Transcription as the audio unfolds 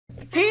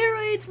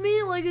it's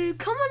me, like,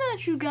 coming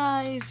at you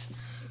guys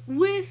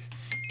with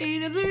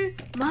another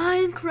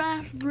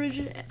Minecraft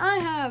bridge. I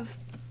have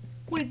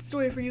wait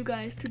story for you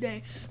guys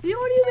today. The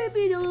audio may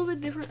be a little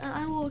bit different, and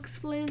I will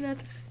explain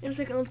that in a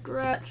second. Let's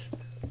grab.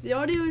 The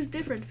audio is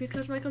different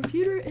because my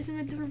computer is in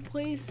a different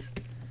place.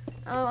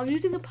 I'm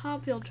using a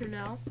pop filter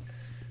now,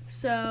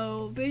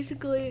 so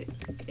basically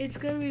it's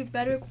gonna be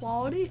better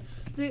quality.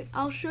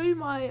 I'll show you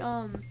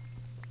my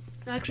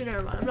Actually,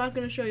 never mind. I'm not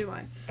gonna show you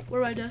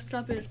where my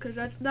desktop is, because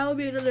that would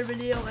be another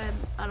video, and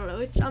I don't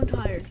know. I'm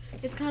tired.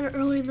 It's kind of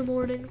early in the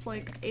morning. It's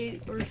like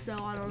 8 or so.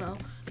 I don't know.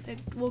 I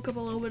woke up a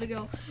little bit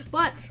ago.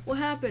 But what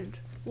happened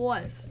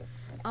was,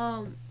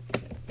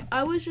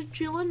 I was just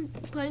chilling,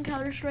 playing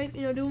Counter-Strike,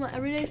 doing my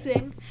everyday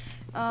thing,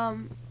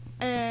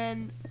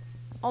 and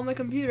on my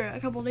computer a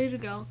couple days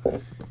ago,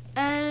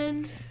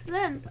 and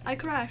then I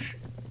crashed.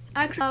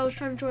 Actually, I was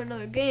trying to join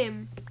another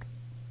game,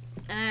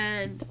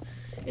 and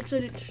it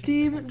said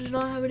Steam does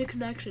not have any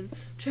connection.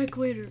 Check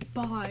later.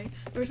 Bye.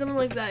 Or something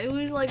like that. It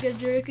was like a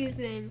jerky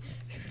thing.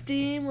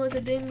 Steam was a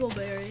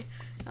dingleberry.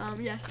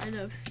 Yes, I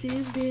know.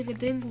 Steam being a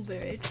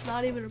dingleberry. It's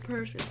not even a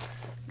person.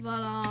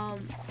 But,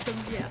 so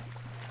yeah.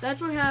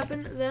 That's what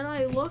happened. Then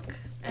I look,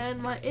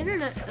 and my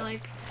internet,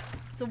 like,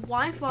 the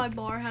Wi-Fi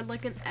bar had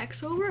like an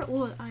X over it.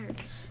 Well, iron.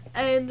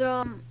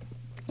 And,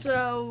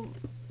 so,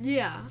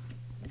 yeah.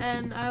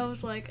 And I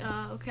was like,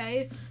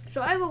 okay.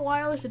 So I have a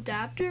wireless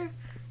adapter.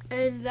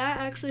 And that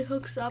actually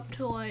hooks up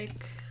to,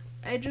 like,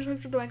 it just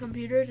hooks up to my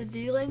computer, to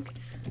D-Link,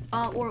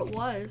 or it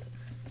was.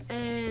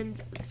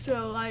 And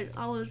so I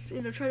was,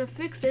 trying to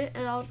fix it,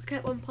 and I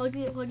kept on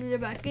plugging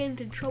it back in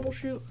to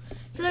troubleshoot.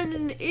 So I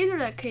needed an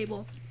Ethernet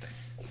cable.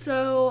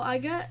 So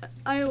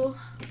I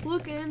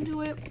look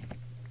into it,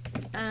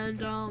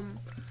 and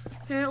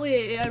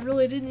apparently I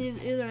really did need an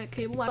Ethernet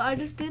cable. I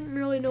just didn't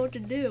really know what to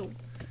do,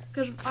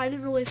 because I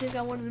didn't really think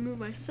I wanted to move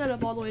my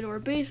setup all the way to our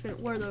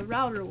basement where the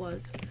router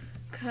was.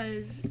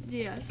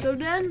 So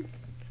then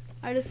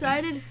I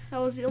decided that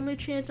was the only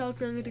chance I was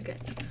going to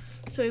get.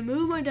 So I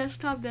moved my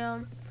desktop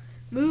down,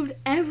 moved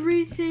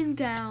everything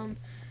down,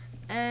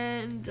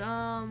 and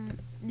and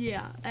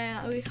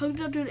we hooked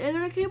it up to an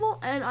Ethernet cable,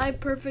 and I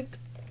perfect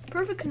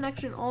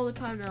connection all the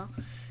time now.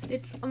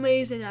 It's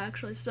amazing,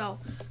 actually. So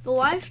the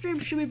live stream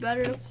should be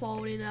better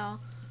quality now.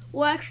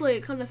 Well,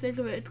 actually, come to think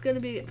of it, it's going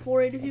to be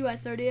 480p by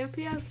 30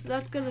 FPS.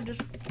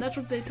 That's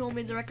what they told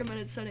me the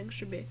recommended settings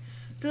should be.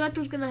 So that's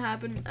what's gonna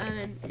happen,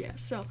 and yeah,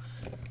 so,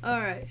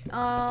 alright,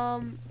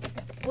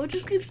 we'll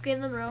just keep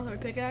scanning around with our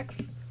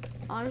pickaxe.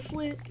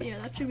 Honestly, yeah,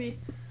 that should be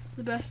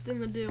the best thing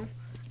to do.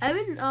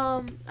 Evan,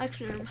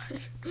 actually, never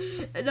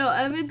mind. No,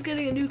 Evan's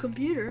getting a new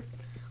computer,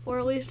 or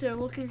at least they're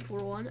looking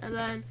for one, and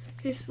then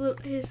his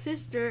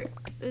sister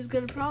is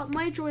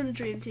might join the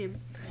Dream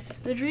Team.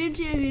 The Dream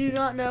Team, if you do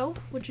not know,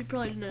 which you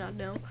probably do not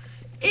know,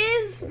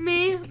 is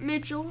me,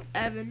 Mitchell,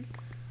 Evan,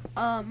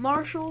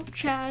 Marshall,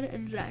 Chad,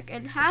 and Zach.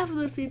 And half of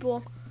those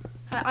people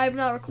I have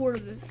not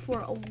recorded this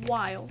for a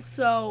while.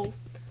 So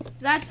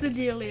that's the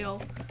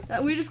dealio.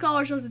 That we just call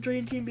ourselves the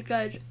Dream Team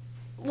because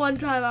one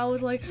time I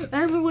was like,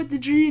 I'm with the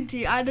Dream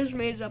Team. I just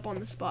made it up on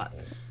the spot.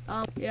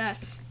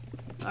 Yes.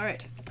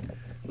 Alright.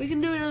 We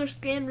can do another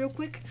scan real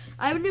quick.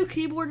 I have a new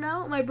keyboard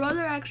now. My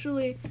brother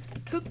actually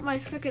took my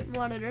second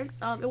monitor.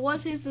 It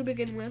was his to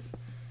begin with.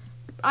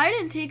 I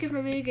didn't take it from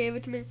him, he gave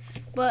it to me,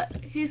 but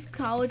his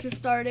college is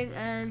starting,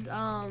 and,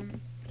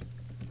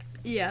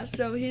 yeah,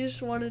 so he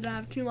just wanted to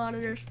have 2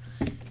 monitors,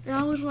 and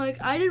I was like,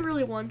 I didn't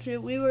really want to.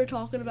 We were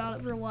talking about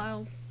it for a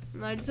while,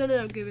 and I just ended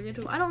up giving it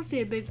to him. I don't see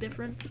a big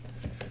difference,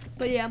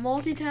 but yeah,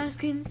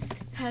 multitasking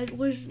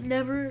was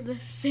never the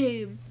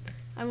same.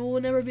 I mean,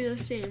 will never be the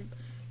same.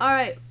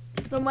 Alright,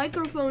 the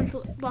microphone's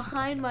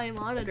behind my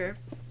monitor.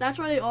 That's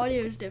why the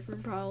audio is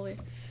different, probably,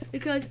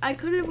 because I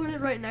couldn't put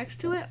it right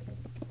next to it.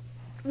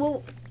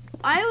 Well,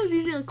 I was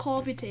using a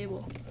coffee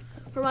table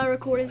for my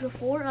recordings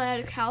before, and I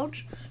had a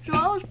couch, so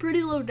I was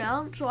pretty low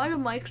down, so I had a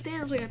mic stand.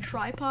 It was like a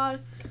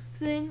tripod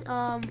thing.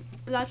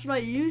 That's what I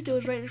used. It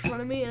was right in front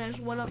of me, and I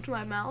just went up to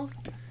my mouth.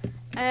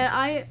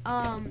 And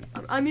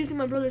I'm using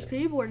my brother's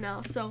keyboard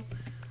now, so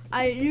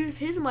I used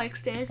his mic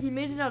stand. He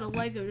made it out of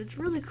Legos. It's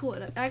really cool.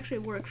 It actually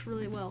works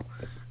really well.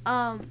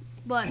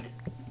 But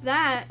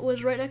that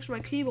was right next to my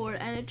keyboard,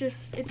 and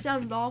it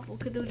sounded awful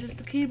because it was just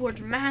the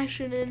keyboard's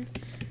mashing in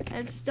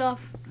and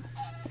stuff.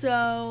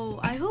 So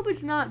I hope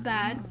it's not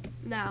bad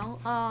now.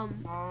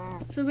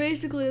 So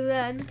basically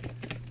then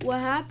what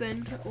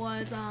happened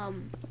was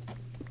and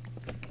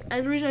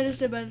the reason I just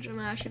did a bunch of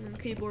mashing on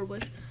the keyboard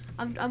was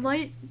I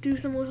might do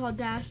something with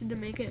Audacity to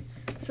make it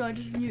so I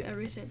just mute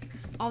everything,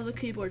 all the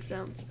keyboard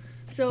sounds.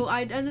 So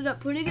I ended up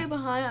putting it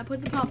behind. I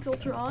put the pop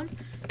filter on,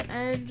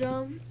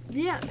 and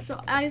yeah, so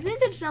I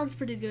think it sounds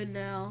pretty good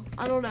now.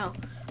 I don't know.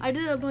 I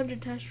did a bunch of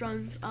test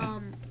runs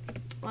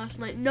last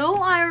night.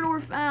 No iron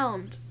ore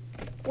found.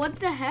 What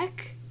the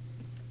heck?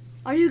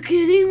 Are you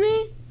kidding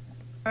me?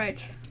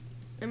 Alright.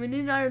 And we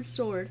need an iron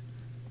sword.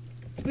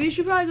 We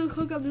should probably go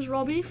cook up this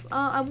raw beef.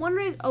 I'm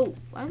wondering. Oh,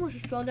 I almost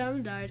just fell down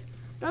and died.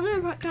 That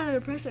was kind of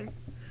depressing.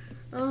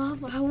 I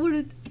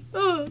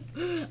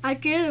I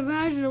can't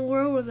imagine a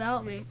world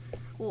without me.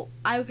 Well,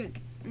 I could.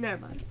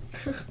 Never mind.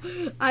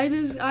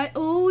 I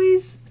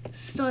always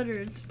stutter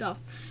and stuff.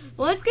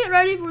 Let's get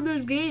ready for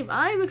this game.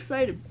 I'm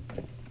excited.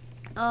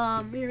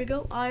 Here we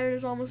go. Iron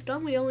is almost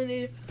done. We only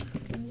need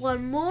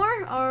one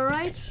more. All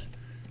right.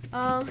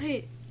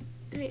 Hey,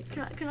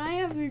 can I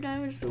have your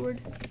diamond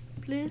sword,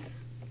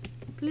 please?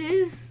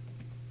 Please?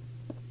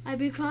 I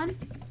big fan?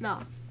 No.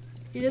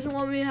 He doesn't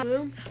want me to have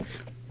room.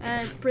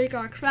 And break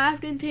our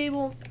crafting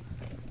table.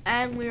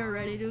 And we are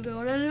ready to go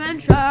on an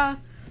adventure.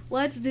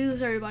 Let's do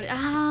this, everybody.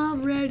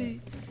 I'm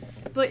ready.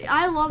 But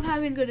I love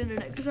having good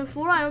internet. Because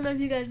before, I don't know if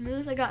you guys knew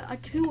this, I got a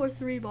 2 or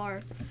 3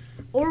 bar.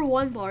 Or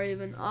 1 bar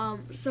even.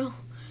 So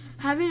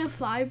having a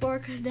 5 bar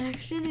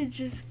connection,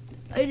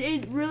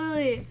 it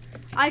really,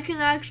 I can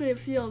actually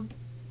feel a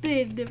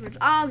big difference.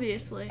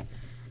 Obviously,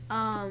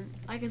 I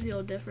can feel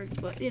a difference,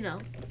 but you know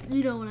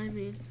what I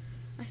mean.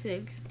 I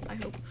think, I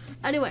hope.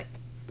 Anyway,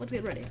 let's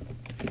get ready.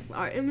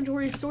 Our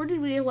inventory is sorted.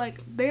 We have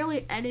like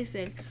barely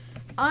anything.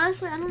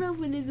 Honestly, I don't know if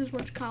we need this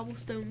much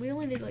cobblestone. We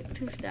only need like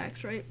 2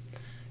 stacks, right?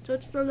 So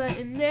let's throw that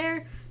in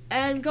there.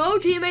 And go,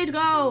 teammates,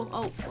 go!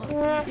 Oh,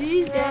 well,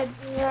 he's dead.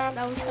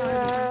 That was kind of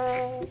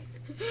depressing.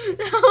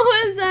 That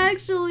was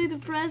actually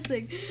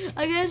depressing.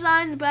 I guess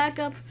I'm the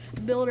backup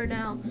builder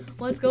now.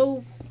 Let's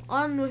go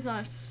on with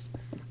us.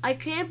 I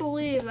can't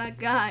believe that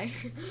guy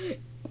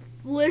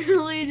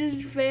literally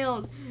just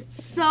failed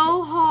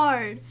so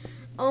hard.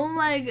 Oh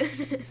my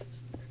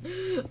goodness.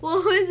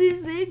 What was he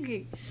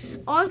thinking?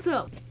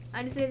 Also,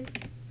 anything?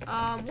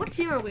 What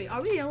team are we?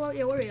 Are we yellow?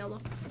 Yeah, we're yellow.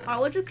 Alright,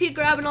 let's just keep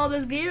grabbing all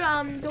this gear.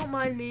 Don't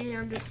mind me.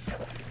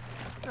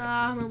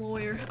 I'm a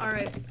lawyer.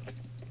 Alright.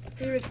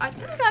 I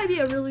think I'd be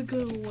a really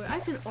good lawyer. I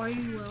can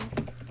argue well.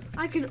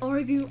 I can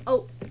argue.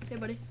 Oh, hey,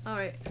 buddy.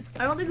 Alright.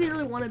 I don't think they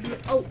really want to be.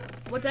 Oh,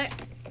 what's that?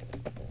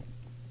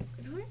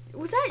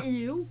 Was that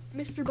you,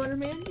 Mr.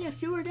 Butterman?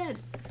 Yes, you are dead.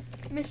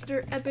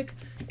 Mr. Epic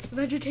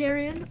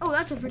Vegetarian. Oh,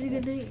 that's a pretty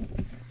good name.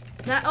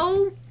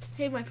 Oh,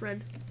 hey, my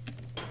friend.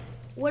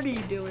 What are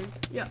you doing?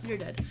 Yeah, you're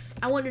dead.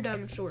 I want your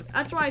diamond sword.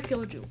 That's why I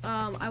killed you.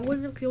 I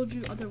wouldn't have killed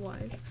you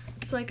otherwise.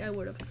 It's like I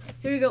would have.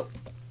 Here you go.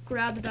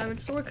 Grab the diamond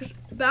sword because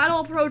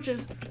battle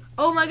approaches.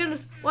 Oh my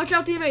goodness. Watch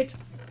out, teammates.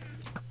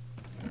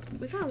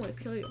 We kind of want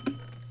to kill you.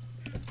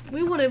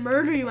 We want to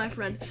murder you, my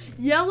friend.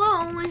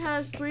 Yellow only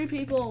has 3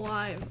 people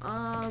alive.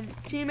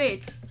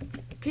 Teammates.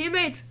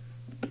 Teammates.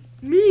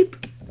 Meep.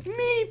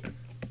 Meep.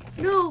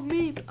 No,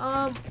 Meep.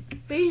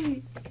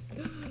 Baby.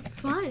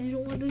 Fine, you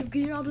don't want this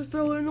gear, I'll just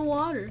throw it in the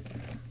water.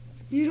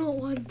 You don't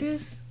want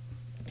this.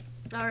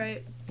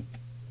 Alright.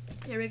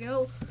 Here we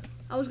go.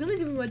 I was gonna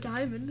give him a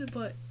diamond,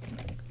 but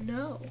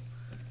no.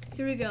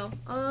 Here we go.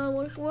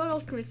 What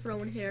else can we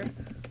throw in here?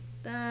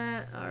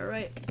 That,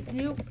 alright.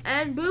 You,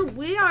 and boom,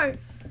 we are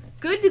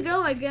good to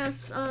go, I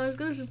guess. As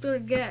good as it's gonna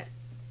get.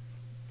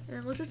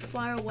 And let's just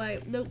fire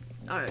away. Nope.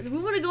 Alright, we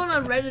want to go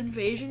on Red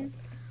Invasion.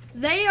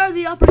 They are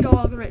the upper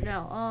dog right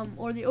now,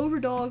 or the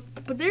overdog,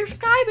 but they're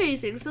sky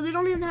basing, so they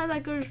don't even have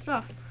that good of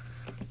stuff.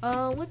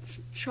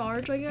 Let's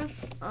charge, I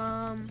guess.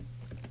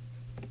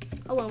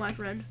 Hello, my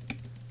friend.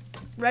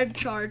 Red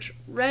charge.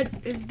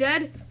 Red is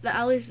dead.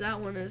 At least that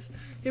one is.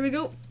 Here we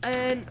go.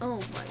 And,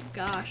 oh my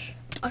gosh.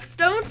 A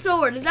stone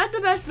sword. Is that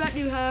the best bet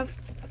you have?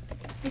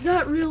 Is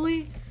that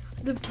really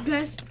the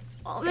best?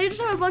 Oh, they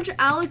just have a bunch of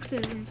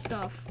Alexes and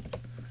stuff.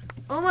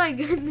 Oh my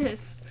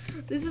goodness.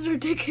 This is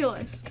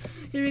ridiculous.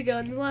 Here we go.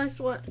 And the last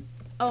one.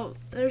 Oh,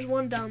 there's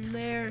one down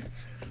there.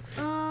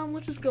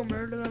 Let's just go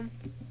murder them.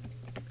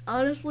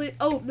 Honestly.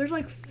 Oh, there's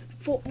like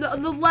 4.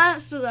 The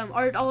last of them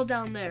are all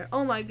down there.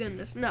 Oh my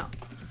goodness. No.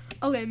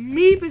 Okay,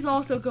 Meep is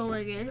also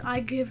going in. I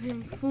give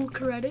him full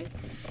credit.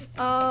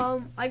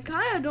 I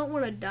kind of don't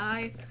want to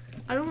die.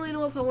 I don't really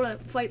know if I want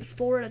to fight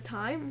 4 at a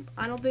time.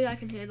 I don't think I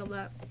can handle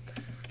that.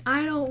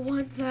 I don't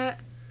want that.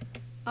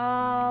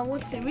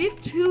 Let's see. We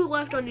have 2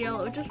 left on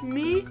yellow. It's just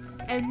me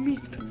and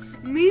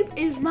Meep. Meep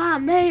is my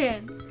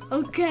man.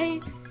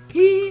 Okay?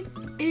 He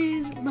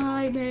is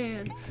my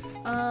man.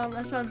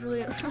 That sounds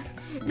really...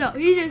 No,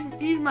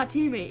 he's my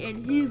teammate,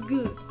 and he's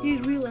good.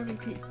 He's real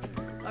MVP.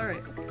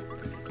 Alright.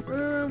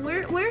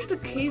 Where's the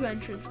cave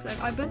entrance? Cause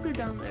I bet they're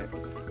down there.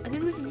 I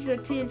think this is a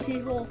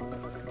TNT hole.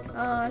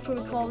 That's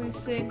what we call these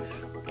things.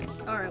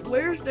 Alright,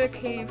 where's their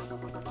cave?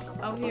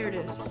 Oh, here it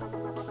is.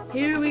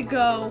 Here we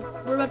go.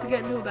 We're about to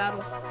get into a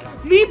battle.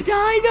 Meep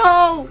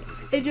Dino!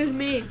 It's just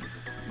me.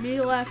 Me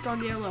left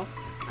on yellow.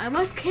 I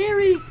must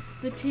carry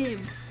the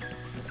team.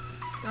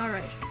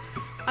 Alright.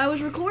 I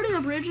was recording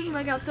the bridges and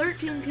I got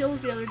 13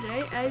 kills the other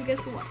day, and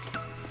guess what?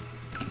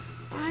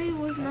 I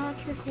was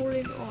not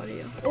recording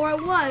audio. Or I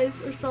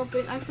was, or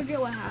something. I forget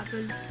what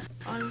happened,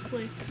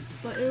 honestly.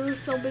 But it was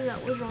something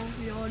that was wrong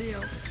with the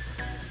audio.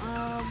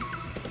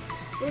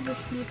 We'll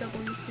just sneak up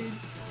on this dude.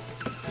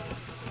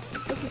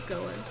 Let's just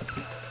go in.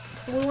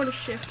 We want to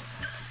shift.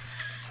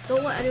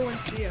 Don't let anyone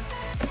see us.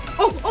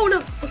 Oh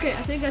no! Okay,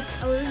 I think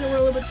we're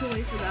a little bit too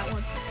late for that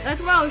one.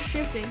 That's why I was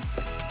shifting.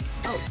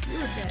 Oh,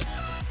 you're dead.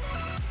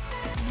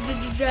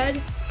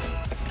 Dead.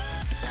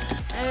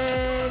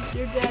 And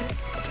you're dead.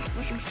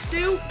 Mushroom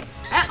stew.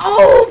 And,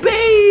 oh,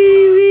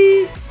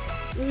 baby!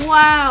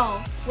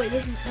 Wow. Wait,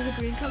 there's a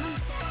green coming?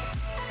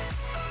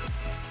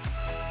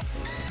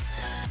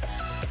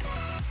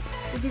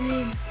 The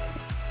green.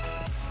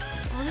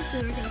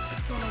 Honestly, they're gonna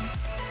come.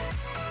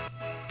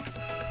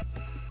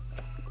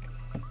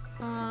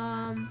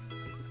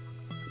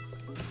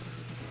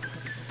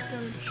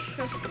 Got a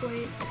chest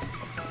plate.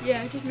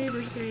 Yeah, just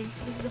neighbor's green.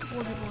 This is a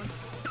 4v1.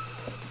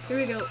 Here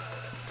we go.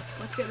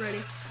 Let's get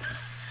ready.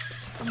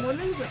 I'm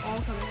wondering if they're all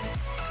coming in.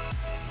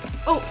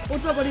 Oh,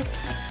 what's up, buddy?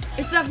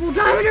 It's that full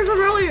diameter from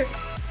earlier.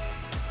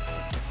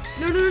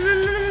 No, no, no, no,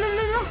 no, no,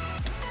 no, no.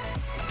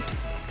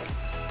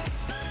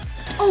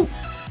 Oh.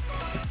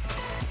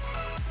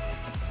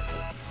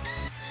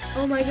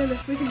 Oh my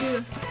goodness, we can do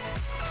this.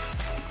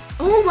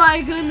 Oh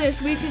my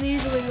goodness, we can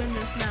easily win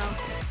this now.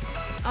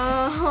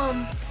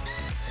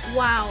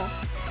 Wow.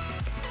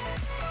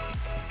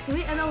 Can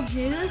we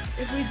MLG this?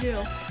 If we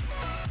do,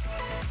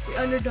 we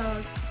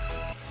underdog.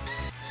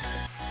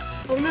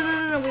 Oh no no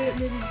no no! Wait,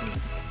 maybe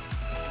beats.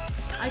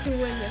 I can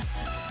win this.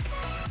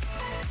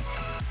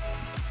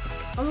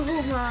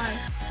 Oh my!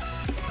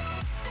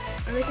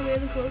 Are they coming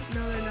in close?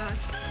 No, they're not.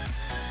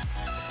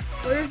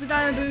 Where's the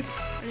diamond boots?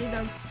 I need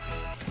them.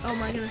 Oh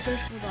my goodness,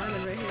 there's full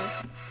diamond right here.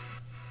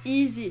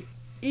 Easy,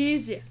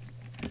 easy.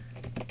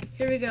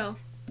 Here we go.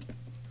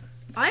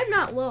 I'm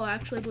not low,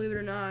 actually, believe it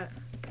or not.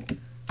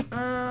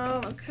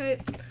 Okay.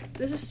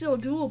 This is still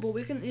doable.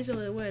 We can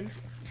easily win.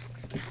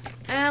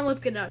 And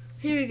let's get out.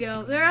 Here we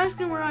go. They're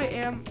asking where I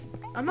am.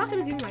 I'm not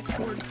gonna give them my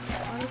cords.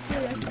 Honestly,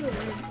 that's so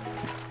lame.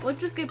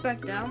 Let's just get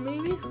back down,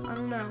 maybe? I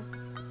don't know.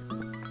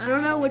 I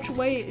don't know which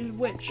way is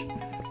which.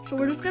 So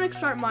we're just gonna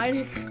start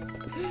mining.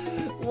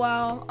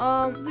 Wow.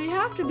 They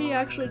have to be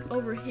actually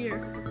over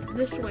here.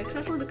 This way, because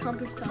that's where the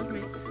compass tells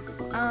me.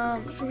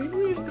 So maybe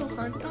we just go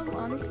hunt them,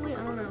 honestly?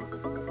 I don't know.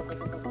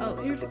 Oh,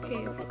 here's a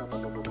cave.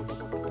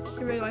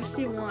 Here we go, I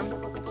see one.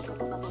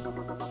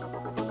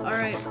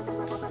 Alright.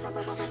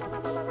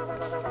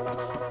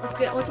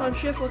 Let's on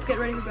shift, let's get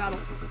ready for battle.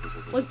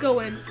 Let's go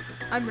in.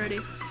 I'm ready.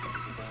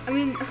 I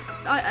mean,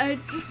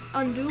 it's just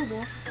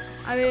undoable.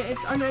 I mean,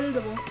 it's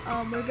uneditable.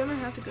 We're gonna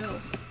have to go.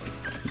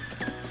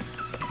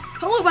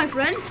 Hello, my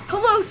friend.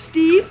 Hello,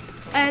 Steve.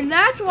 And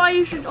that's why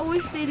you should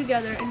always stay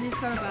together in these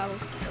kind of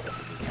battles.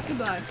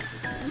 Goodbye.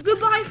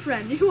 Goodbye,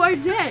 friend. You are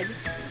dead.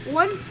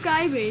 One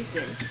sky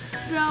basing.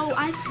 So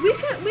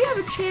we have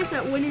a chance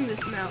at winning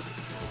this now.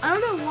 I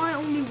don't know why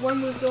only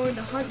one was going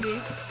to hunt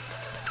me.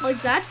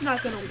 Like, that's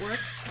not gonna work.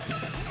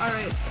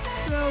 Alright,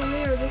 so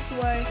they are this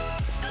way.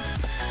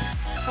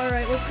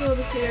 Alright, let's go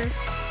over here.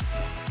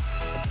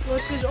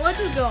 Let's just go.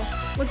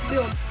 Let's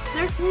build.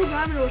 Their full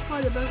diamond was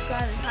probably the best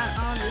guy they had,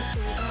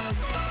 obviously.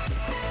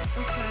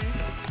 Okay.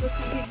 Let's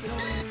just keep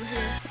building over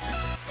here.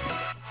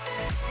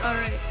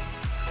 Alright.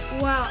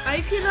 Wow,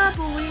 I cannot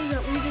believe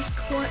that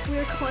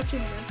we're clutching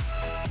this.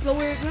 But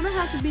we're gonna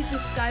have to beat the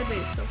sky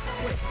base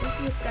somehow. Wait, this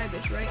is a sky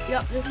base, right?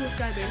 Yep, this is a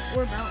sky base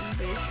or mountain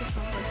base or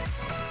something.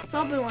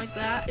 Something like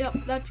that.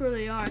 Yep, that's where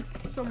they are.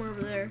 Somewhere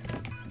over there.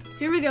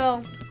 Here we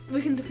go.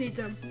 We can defeat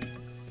them.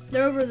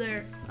 They're over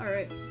there.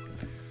 Alright.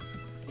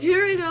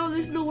 Here we go.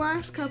 This is the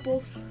last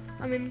couple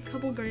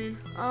green.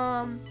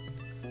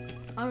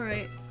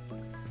 Alright.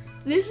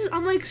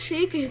 I'm like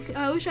shaking.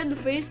 I wish I had the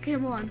face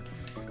cam on.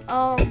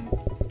 Oh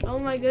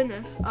my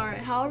goodness. Alright,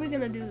 how are we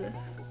gonna do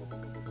this?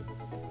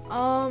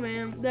 Oh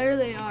man, there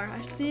they are.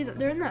 I see that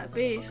they're in that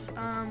base.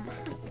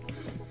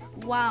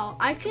 Wow.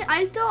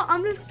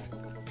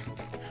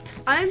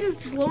 I'm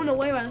just blown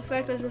away by the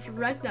fact that I just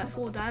wrecked that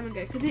full diamond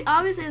guy. Because he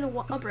obviously has the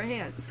upper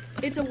hand.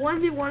 It's a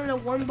 1v1 and a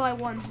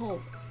 1x1 hole.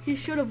 He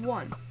should have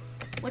won.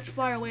 Let's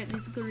fire away at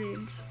these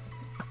greens.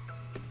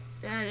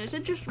 And is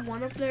it just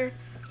one up there?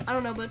 I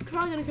don't know, but it's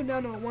probably going to come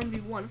down to a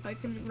 1v1 if I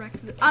can wreck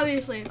this.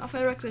 Obviously, if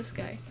I wreck this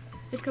guy,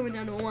 it's coming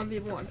down to a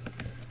 1v1.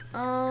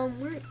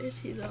 Where is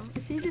he though?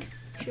 Is he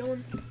just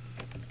chilling?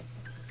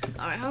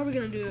 Alright, how are we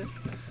gonna do this?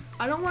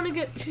 I don't want to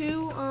get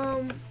too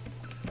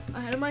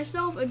ahead of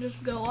myself and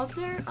just go up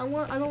there. I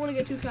don't want to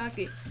get too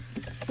cocky.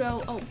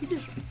 So, oh, he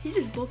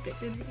just booked it,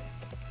 didn't he?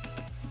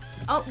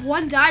 Oh,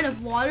 one died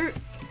of water.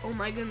 Oh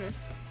my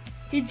goodness.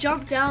 He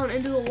jumped down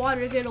into the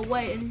water to get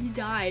away and he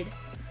died.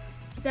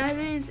 That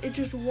means it's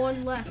just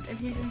one left and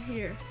he's in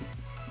here.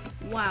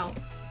 Wow.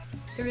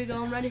 Here we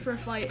go, I'm ready for a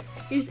fight.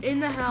 He's in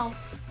the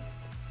house.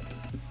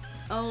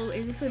 Oh,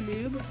 is this a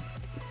noob?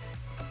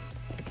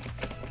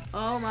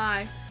 Oh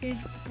my.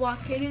 He's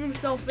blockading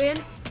himself in.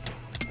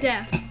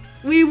 Death.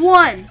 We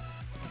won!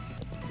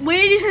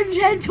 Ladies and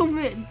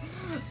gentlemen,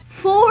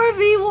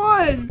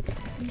 4v1!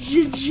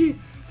 GG.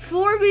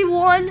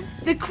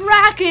 4v1, the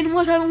Kraken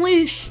was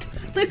unleashed!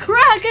 The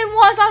Kraken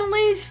was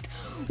unleashed!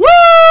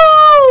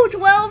 Woo!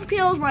 12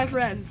 kills, my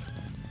friends.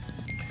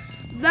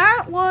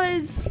 That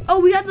was... Oh,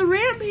 we got the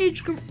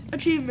Rampage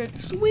achievement.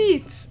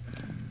 Sweet!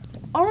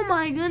 Oh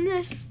my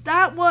goodness,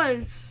 that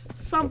was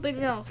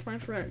something else, my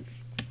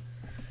friends.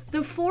 The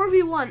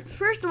 4v1.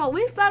 First of all,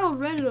 we've battled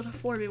red with a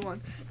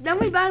 4v1. Then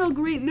we battled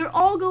green. They're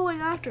all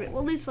going after it.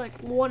 Well, at least like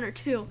one or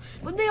two.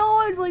 But they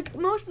all had, like,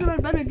 most of them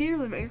had better gear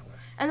than me.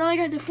 and then I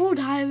got the full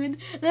diamond,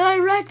 then I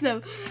wrecked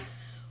them.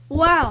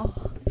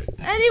 Wow.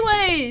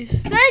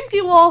 Anyways, thank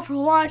you all for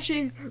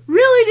watching.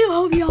 Really do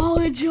hope you all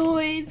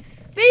enjoyed.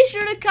 Be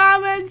sure to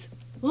comment,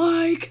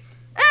 like,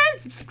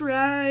 and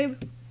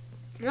subscribe.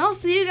 And I'll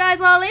see you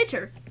guys all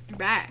later.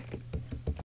 Bye.